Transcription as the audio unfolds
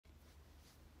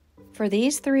For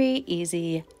these 3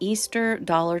 easy Easter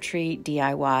Dollar Tree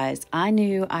DIYs, I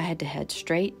knew I had to head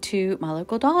straight to my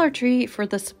local Dollar Tree for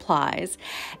the supplies.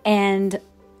 And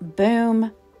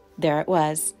boom, there it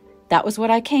was. That was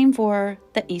what I came for,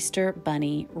 the Easter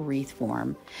Bunny wreath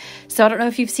form. So I don't know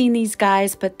if you've seen these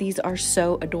guys, but these are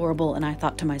so adorable. And I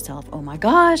thought to myself, oh my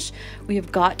gosh, we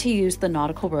have got to use the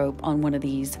nautical rope on one of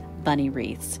these bunny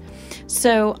wreaths.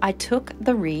 So I took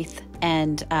the wreath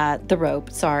and the rope,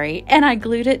 and I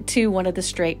glued it to one of the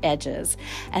straight edges.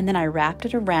 And then I wrapped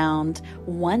it around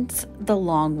once the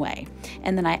long way.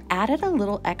 And then I added a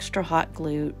little extra hot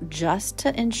glue just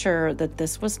to ensure that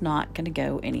this was not going to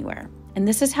go anywhere. And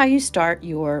this is how you start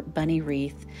your bunny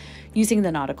wreath using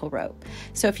the nautical rope.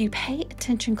 So if you pay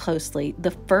attention closely,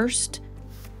 the first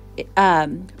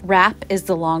wrap is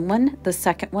the long one. The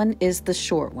second one is the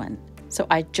short one. So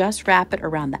I just wrap it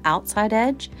around the outside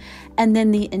edge and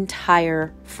then the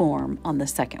entire form on the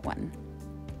second one.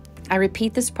 I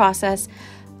repeat this process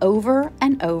over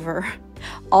and over,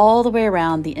 all the way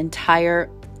around the entire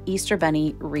Easter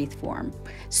Bunny wreath form.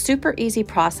 Super easy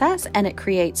process, and it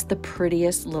creates the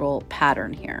prettiest little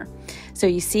pattern here. So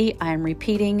you see, I'm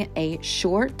repeating a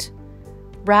short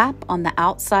wrap on the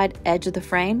outside edge of the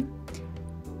frame,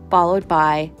 followed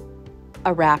by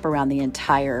a wrap around the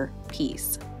entire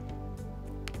piece.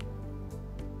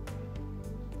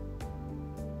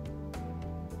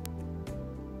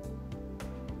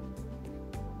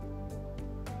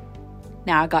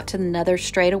 Now I got to another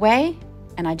straightaway,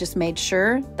 and I just made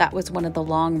sure that was one of the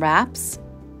long wraps,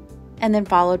 and then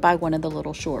followed by one of the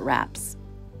little short wraps.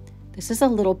 This is a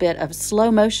little bit of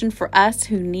slow motion for us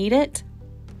who need it.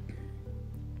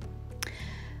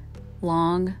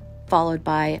 Long followed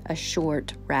by a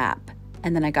short wrap.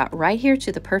 And then I got right here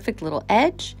to the perfect little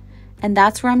edge, and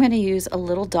that's where I'm going to use a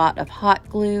little dot of hot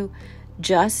glue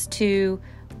just to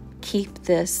keep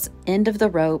this end of the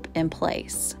rope in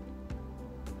place.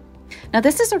 Now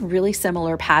this is a really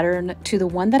similar pattern to the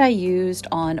one that I used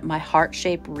on my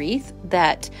heart-shaped wreath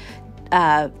that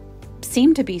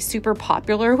seemed to be super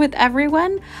popular with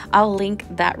everyone. I'll link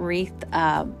that wreath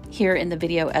here in the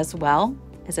video as well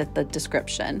as at the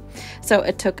description. So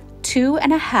it took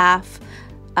 2.5,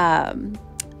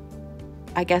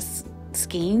 I guess,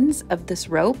 skeins of this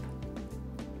rope.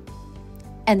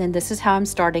 And then this is how I'm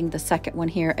starting the second one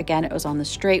here. Again, it was on the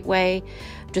straight way,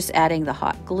 just adding the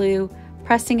hot glue,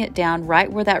 pressing it down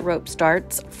right where that rope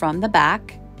starts from the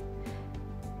back.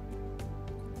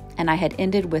 And I had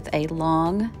ended with a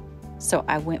long, so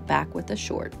I went back with a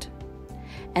short.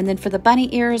 And then for the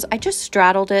bunny ears, I just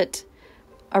straddled it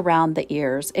around the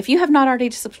ears. If you have not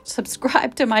already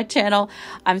subscribed to my channel,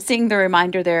 I'm seeing the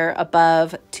reminder there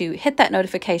above to hit that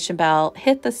notification bell,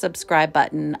 hit the subscribe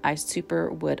button. I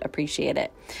super would appreciate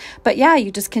it. But yeah,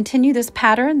 you just continue this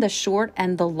pattern, the short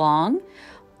and the long,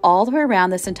 all the way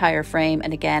around this entire frame.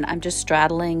 And again, I'm just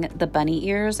straddling the bunny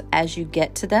ears as you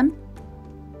get to them.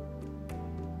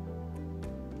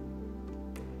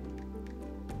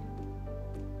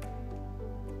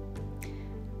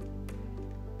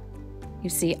 You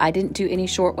see, I didn't do any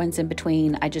short ones in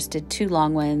between. I just did 2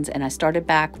 long ones, and I started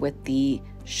back with the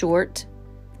short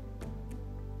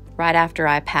right after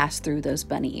I passed through those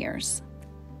bunny ears.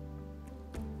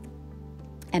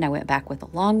 And I went back with a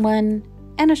long one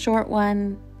and a short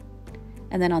one.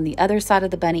 And then on the other side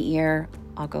of the bunny ear,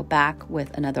 I'll go back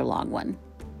with another long one.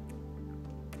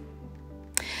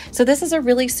 So this is a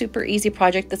really super easy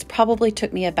project. This probably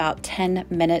took me about 10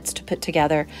 minutes to put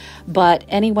together, but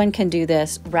anyone can do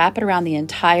this. Wrap it around the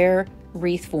entire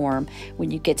wreath form.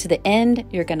 When you get to the end,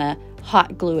 you're gonna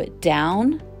hot glue it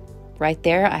down. Right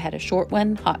there, I had a short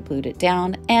one, hot glued it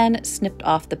down, and snipped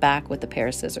off the back with a pair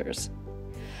of scissors.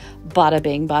 Bada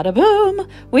bing, bada boom.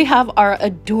 We have our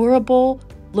adorable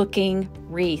looking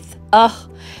wreath.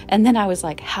 And then I was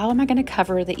like, how am I going to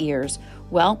cover the ears?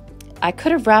 Well, I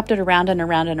could have wrapped it around and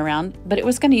around and around, but it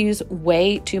was going to use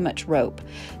way too much rope.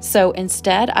 So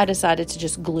instead, I decided to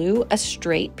just glue a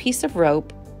straight piece of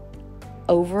rope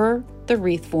over the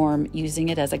wreath form, using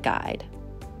it as a guide.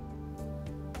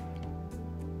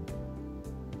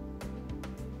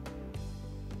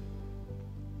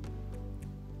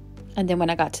 And then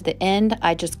when I got to the end,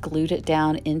 I just glued it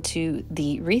down into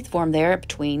the wreath form there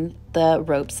between the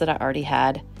ropes that I already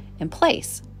had in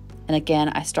place. And again,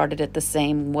 I started it the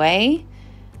same way,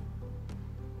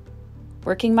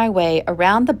 working my way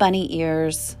around the bunny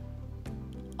ears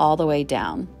all the way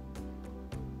down.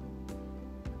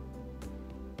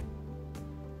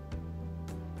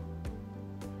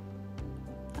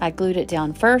 I glued it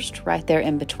down first, right there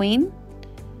in between.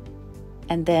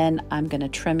 And then I'm going to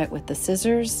trim it with the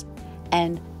scissors.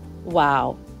 And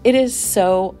wow, It is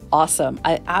so awesome.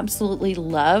 I absolutely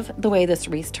love the way this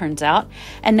wreath turns out.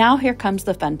 And now here comes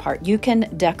the fun part. You can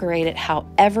decorate it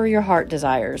however your heart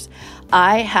desires.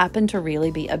 I happen to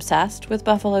really be obsessed with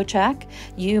buffalo check.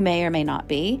 You may or may not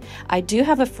be. I do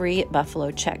have a free buffalo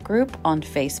check group on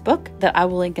Facebook that I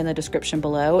will link in the description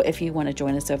below if you want to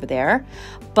join us over there.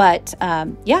 But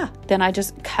yeah, then I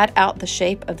just cut out the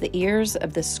shape of the ears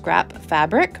of this scrap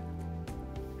fabric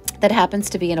that happens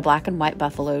to be in a black and white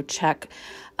buffalo check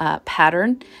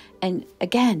pattern. And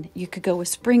again, you could go with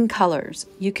spring colors.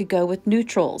 You could go with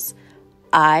neutrals.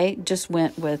 I just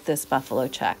went with this buffalo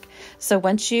check. So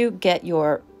once you get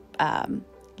your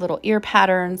little ear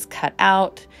patterns cut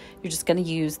out, you're just going to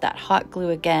use that hot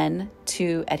glue again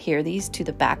to adhere these to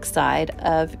the back side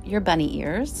of your bunny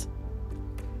ears.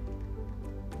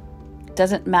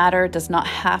 Doesn't matter, does not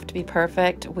have to be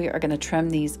perfect. We are going to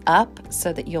trim these up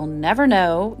so that you'll never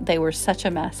know they were such a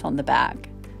mess on the back.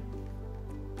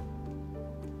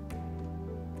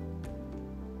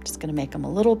 Just going to make them a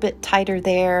little bit tighter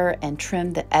there and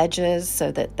trim the edges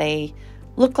so that they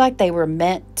look like they were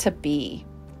meant to be.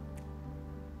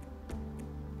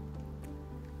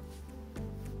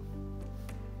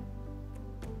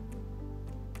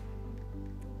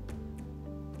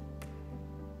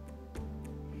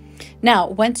 Now,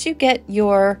 once you get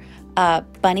your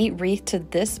bunny wreath to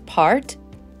this part,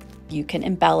 you can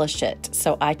embellish it.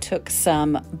 So I took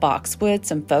some boxwood,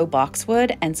 some faux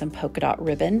boxwood, and some polka dot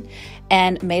ribbon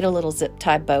and made a little zip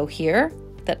tie bow here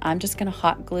that I'm just going to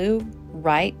hot glue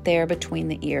right there between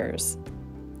the ears.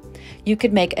 You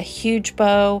could make a huge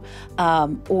bow,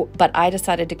 but I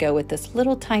decided to go with this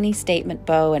little tiny statement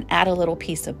bow and add a little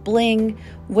piece of bling.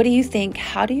 What do you think?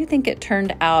 How do you think it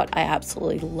turned out? I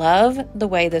absolutely love the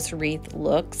way this wreath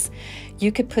looks.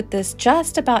 You could put this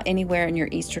just about anywhere in your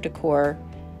Easter decor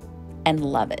and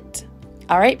love it.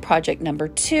 All right, project number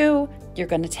 2, you're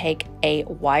going to take a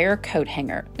wire coat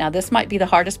hanger. Now, this might be the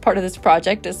hardest part of this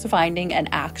project, is finding an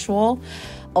actual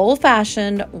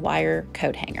old-fashioned wire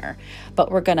coat hanger.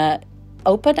 But we're going to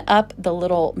open up the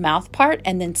little mouth part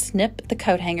and then snip the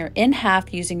coat hanger in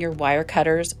half using your wire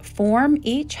cutters. Form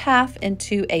each half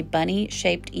into a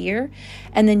bunny-shaped ear,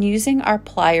 and then using our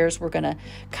pliers, we're going to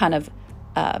kind of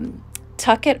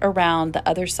tuck it around the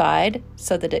other side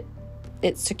so that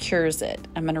it secures it.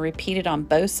 I'm going to repeat it on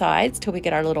both sides till we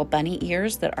get our little bunny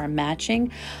ears that are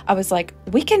matching. I was like,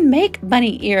 we can make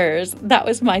bunny ears. That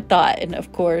was my thought. And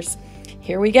of course,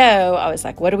 here we go. I was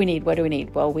like, what do we need? What do we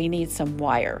need? Well, we need some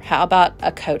wire. How about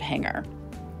a coat hanger?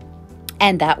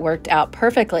 And that worked out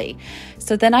perfectly.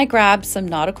 So then I grabbed some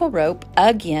nautical rope.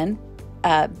 Again,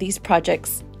 these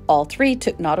projects, all 3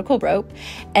 took nautical rope.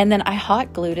 And then I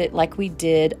hot glued it like we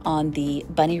did on the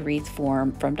bunny wreath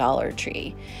form from Dollar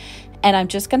Tree. And I'm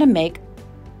just going to make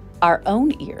our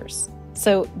own ears.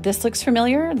 So this looks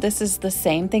familiar. This is the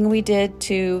same thing we did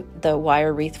to the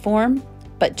wire wreath form,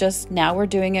 but just now we're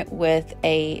doing it with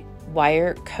a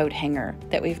wire coat hanger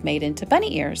that we've made into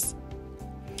bunny ears.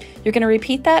 You're going to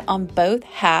repeat that on both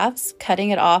halves, cutting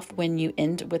it off when you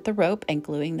end with the rope and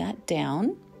gluing that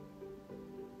down.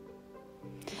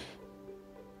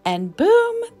 And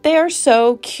boom, they're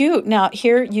so cute. Now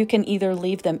here you can either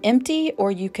leave them empty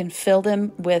or you can fill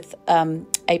them with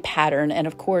a pattern. And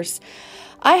of course,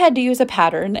 I had to use a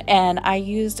pattern and I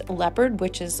used leopard,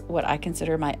 which is what I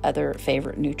consider my other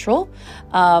favorite neutral.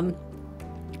 And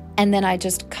then I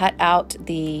just cut out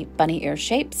the bunny ear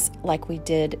shapes like we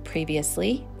did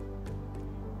previously.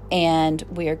 And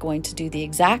we are going to do the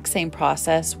exact same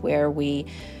process where we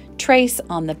trace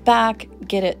on the back,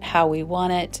 get it how we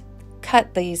want it,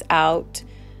 cut these out,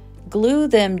 glue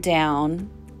them down,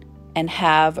 and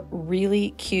have really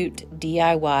cute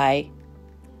DIY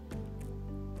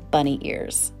bunny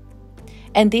ears.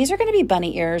 And these are going to be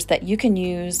bunny ears that you can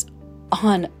use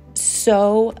on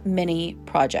so many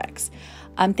projects.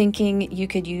 I'm thinking you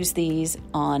could use these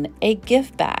on a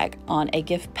gift bag, on a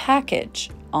gift package,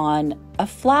 on a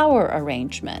flower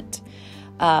arrangement,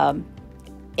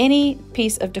 any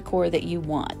piece of decor that you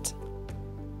want.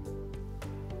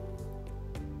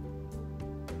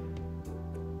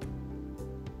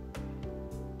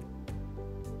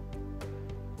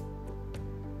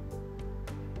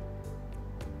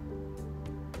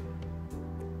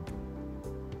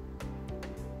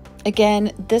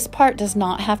 Again, this part does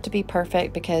not have to be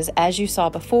perfect because as you saw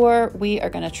before, we are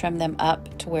going to trim them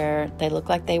up to where they look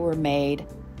like they were made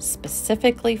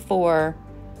specifically for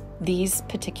these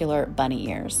particular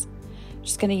bunny ears.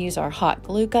 Just going to use our hot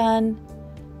glue gun,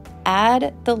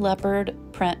 add the leopard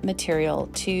print material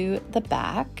to the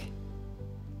back,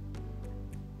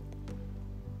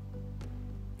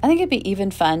 I think it'd be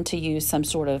even fun to use some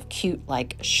sort of cute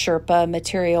like Sherpa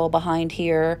material behind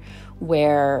here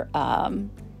where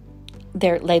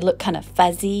they look kind of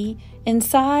fuzzy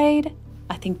inside.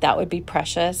 I think that would be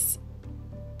precious.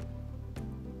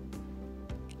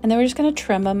 And then we're just going to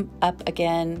trim them up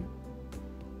again.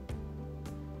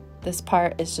 This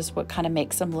part is just what kind of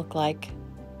makes them look like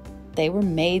they were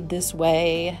made this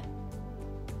way.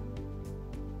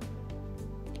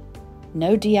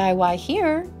 No DIY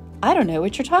here. I don't know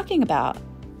what you're talking about.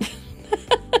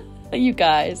 You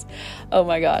guys. Oh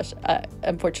my gosh. I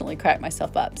unfortunately cracked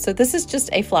myself up. So this is just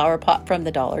a flower pot from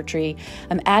the Dollar Tree.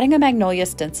 I'm adding a Magnolia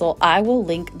stencil. I will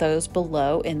link those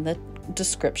below in the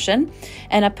description.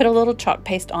 And I put a little chalk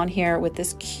paste on here with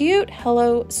this cute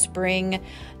Hello Spring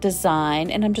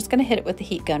design. And I'm just going to hit it with the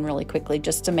heat gun really quickly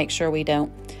just to make sure we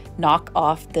don't knock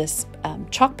off this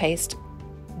chalk paste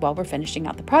while we're finishing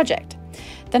out the project.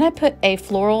 Then I put a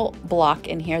floral block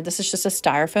in here. This is just a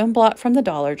styrofoam block from the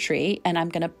Dollar Tree, and I'm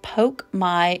going to poke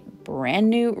my brand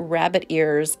new rabbit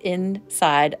ears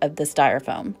inside of the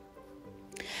styrofoam.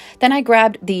 Then I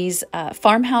grabbed these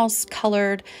Farmhouse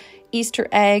colored Easter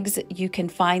eggs. You can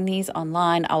find these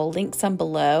online. I will link some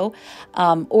below,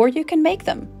 or you can make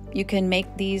them. You can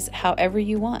make these however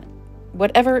you want.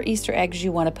 Whatever Easter eggs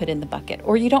you want to put in the bucket,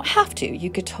 or you don't have to. You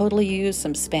could totally use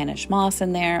some Spanish moss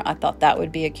in there. I thought that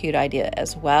would be a cute idea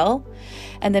as well.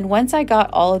 And then once I got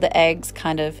all of the eggs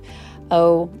kind of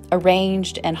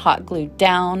arranged and hot glued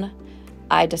down,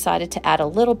 I decided to add a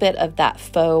little bit of that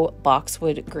faux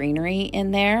boxwood greenery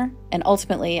in there. And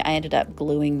ultimately I ended up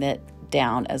gluing it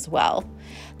down as well.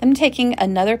 Then I'm taking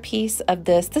another piece of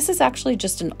this. This is actually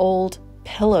just an old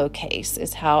pillowcase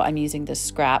is how I'm using this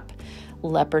scrap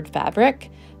leopard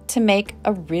fabric to make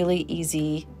a really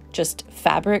easy just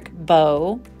fabric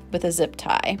bow with a zip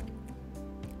tie.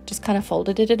 Just kind of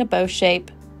folded it in a bow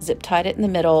shape, zip tied it in the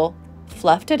middle,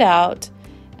 fluffed it out,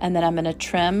 and then I'm going to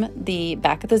trim the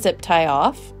back of the zip tie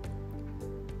off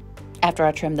after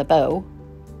I trim the bow.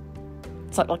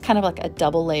 It's like, kind of like a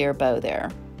double layer bow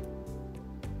there.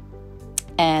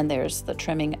 And there's the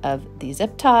trimming of the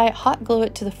zip tie. Hot glue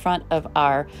it to the front of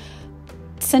our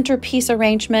centerpiece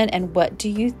arrangement. And what do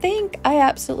you think? I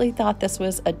absolutely thought this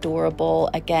was adorable.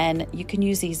 Again, you can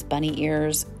use these bunny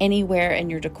ears anywhere in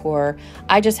your decor.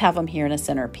 I just have them here in a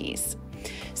centerpiece.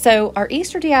 So our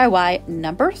Easter DIY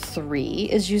number 3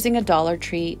 is using a Dollar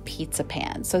Tree pizza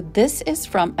pan. So this is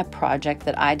from a project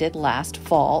that I did last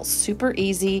fall. Super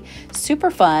easy, super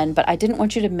fun, but I didn't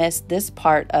want you to miss this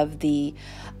part of the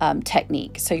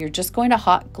technique. So you're just going to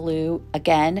hot glue,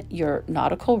 again, your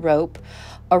nautical rope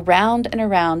around and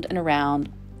around and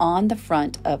around on the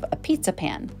front of a pizza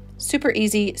pan. Super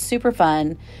easy, super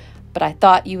fun, but I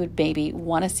thought you would maybe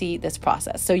want to see this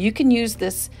process. So you can use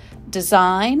this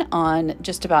design on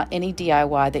just about any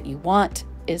DIY that you want,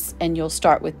 and you'll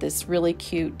start with this really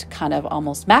cute kind of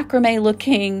almost macrame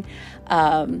looking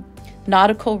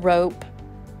nautical rope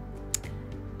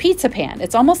pizza pan.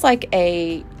 It's almost like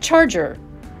a charger,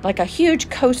 like a huge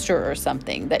coaster or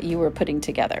something that you were putting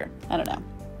together. I don't know.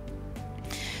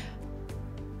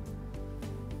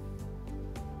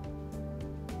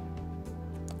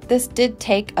 This did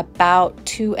take about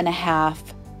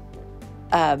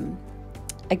 2.5,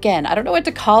 again, I don't know what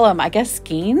to call them, I guess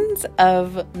skeins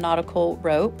of nautical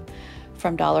rope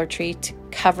from Dollar Tree to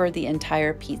cover the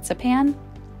entire pizza pan.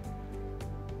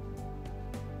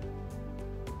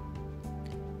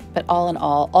 But all in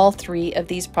all 3 of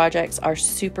these projects are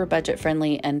super budget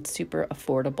friendly and super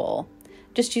affordable.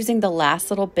 Just using the last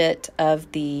little bit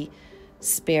of the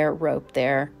spare rope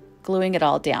there, gluing it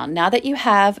all down. Now that you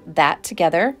have that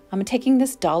together, I'm taking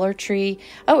this Dollar Tree,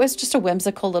 it's just a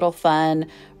whimsical little fun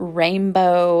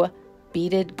rainbow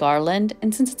beaded garland.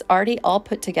 And since it's already all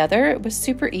put together, it was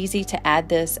super easy to add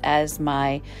this as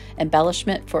my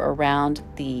embellishment for around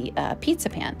the pizza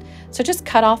pan. So just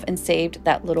cut off and saved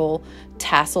that little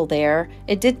tassel there.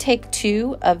 It did take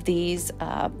 2 of these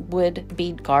wood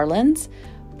bead garlands,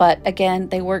 but again,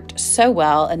 they worked so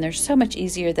well, and they're so much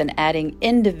easier than adding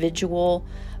individual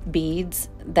beads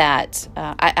that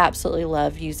I absolutely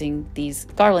love using these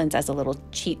garlands as a little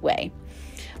cheat way.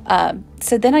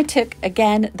 So then I took,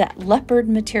 again, that leopard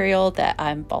material that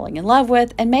I'm falling in love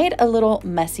with and made a little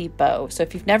messy bow. So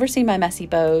if you've never seen my messy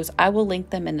bows, I will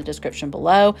link them in the description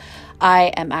below.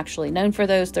 I am actually known for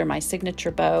those. They're my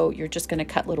signature bow. You're just going to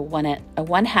cut little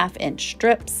 1/2 inch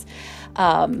strips.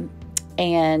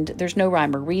 And there's no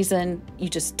rhyme or reason. You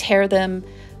just tear them,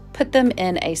 put them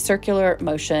in a circular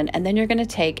motion, and then you're going to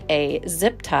take a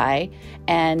zip tie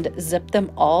and zip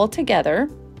them all together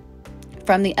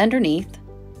from the underneath,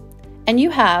 and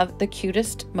you have the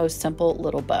cutest, most simple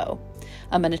little bow.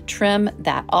 I'm going to trim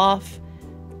that off,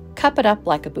 cup it up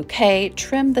like a bouquet,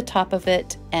 trim the top of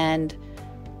it, and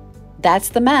that's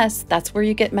the mess. That's where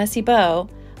you get messy bow.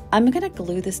 I'm gonna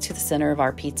glue this to the center of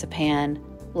our pizza pan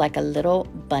like a little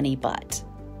bunny butt.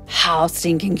 How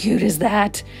stinking cute is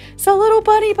that? It's a little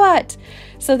bunny butt.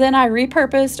 So then I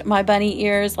repurposed my bunny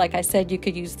ears. Like I said, you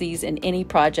could use these in any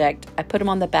project. I put them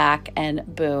on the back and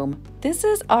boom, this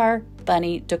is our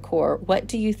bunny decor. What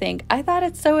do you think? I thought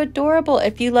it's so adorable.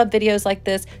 If you love videos like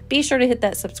this, be sure to hit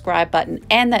that subscribe button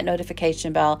and that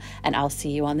notification bell, and I'll see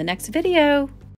you on the next video.